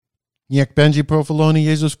Niech będzie profilony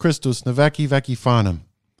Jesus Christus na veki veki fanem.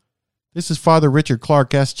 This is Father Richard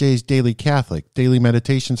Clark, S.J.'s Daily Catholic, Daily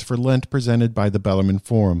Meditations for Lent presented by the Bellarmine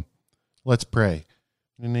Forum. Let's pray.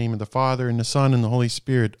 In the name of the Father, and the Son, and the Holy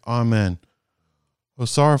Spirit. Amen. O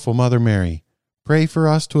sorrowful Mother Mary, pray for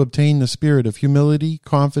us to obtain the spirit of humility,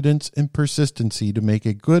 confidence, and persistency to make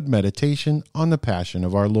a good meditation on the Passion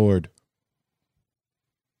of our Lord.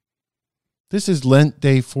 This is Lent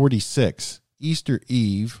Day 46, Easter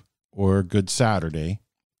Eve, or Good Saturday,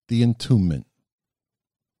 the Entombment.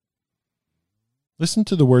 Listen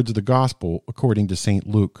to the words of the Gospel according to St.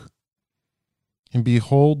 Luke. And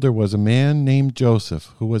behold, there was a man named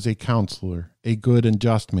Joseph, who was a counselor, a good and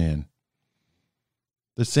just man.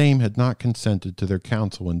 The same had not consented to their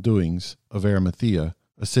counsel and doings, of Arimathea,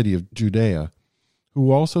 a city of Judea,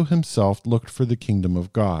 who also himself looked for the kingdom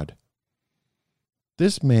of God.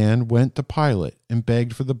 This man went to Pilate and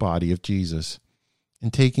begged for the body of Jesus.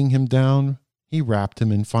 And taking him down, he wrapped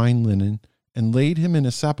him in fine linen, and laid him in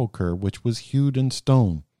a sepulchre which was hewed in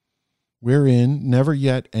stone, wherein never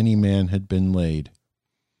yet any man had been laid.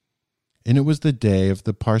 And it was the day of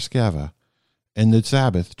the Paschava, and the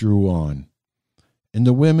Sabbath drew on. And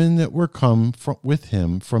the women that were come with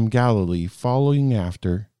him from Galilee following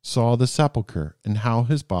after saw the sepulchre, and how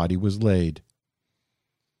his body was laid.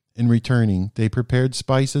 And returning, they prepared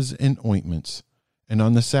spices and ointments, and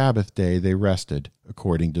on the Sabbath day they rested,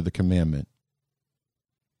 according to the commandment.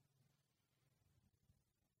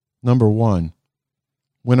 Number 1.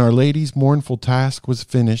 When Our Lady's mournful task was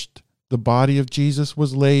finished, the body of Jesus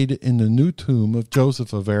was laid in the new tomb of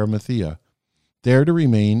Joseph of Arimathea, there to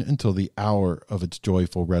remain until the hour of its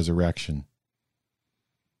joyful resurrection.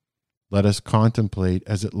 Let us contemplate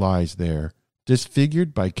as it lies there,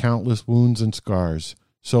 disfigured by countless wounds and scars,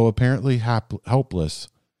 so apparently helpless,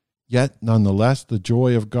 yet nonetheless the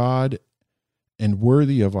joy of God and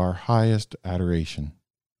worthy of our highest adoration.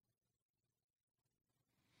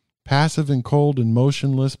 Passive and cold and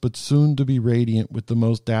motionless, but soon to be radiant with the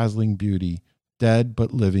most dazzling beauty, dead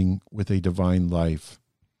but living with a divine life.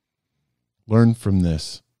 Learn from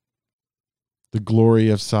this the glory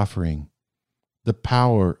of suffering, the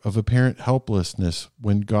power of apparent helplessness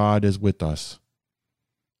when God is with us,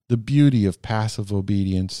 the beauty of passive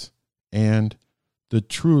obedience, and the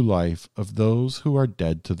true life of those who are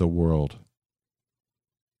dead to the world.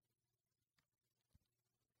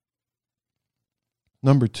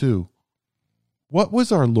 Number 2. What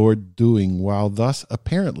was our Lord doing while thus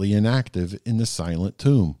apparently inactive in the silent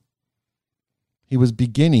tomb? He was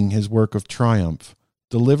beginning his work of triumph,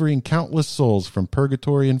 delivering countless souls from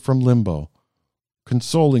purgatory and from limbo,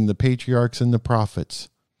 consoling the patriarchs and the prophets,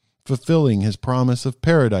 fulfilling his promise of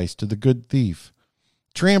paradise to the good thief,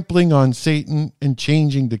 trampling on Satan and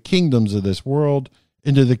changing the kingdoms of this world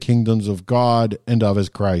into the kingdoms of God and of his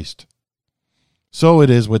Christ. So it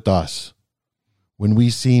is with us. When we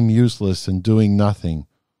seem useless and doing nothing,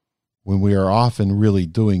 when we are often really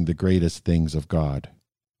doing the greatest things of God.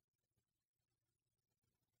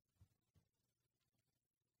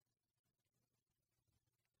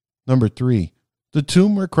 Number 3. The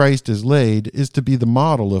tomb where Christ is laid is to be the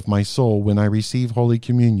model of my soul when I receive Holy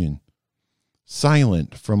Communion.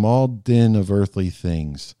 Silent from all din of earthly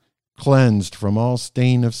things, cleansed from all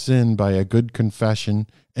stain of sin by a good confession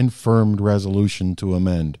and firm resolution to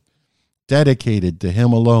amend, dedicated to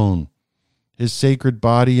him alone, his sacred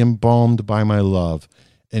body embalmed by my love,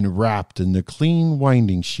 and wrapped in the clean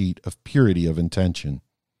winding sheet of purity of intention.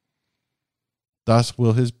 Thus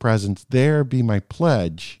will his presence there be my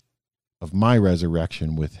pledge of my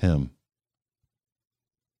resurrection with him.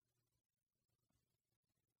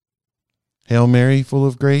 Hail Mary, full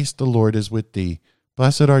of grace, the Lord is with thee.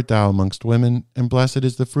 Blessed art thou amongst women, and blessed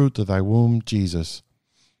is the fruit of thy womb, Jesus.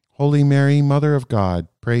 Holy Mary, Mother of God,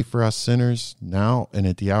 pray for us sinners, now and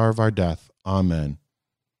at the hour of our death. Amen.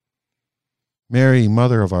 Mary,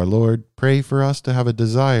 Mother of our Lord, pray for us to have a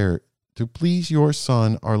desire to please your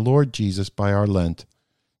Son, our Lord Jesus, by our Lent,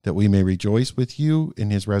 that we may rejoice with you in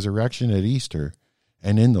his resurrection at Easter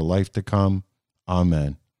and in the life to come.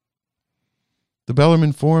 Amen. The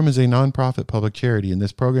Bellarmine Forum is a non-profit public charity, and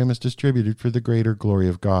this program is distributed for the greater glory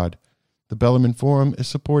of God. The Bellarmine Forum is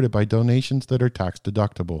supported by donations that are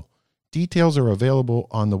tax-deductible. Details are available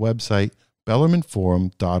on the website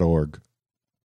bellarmineforum.org.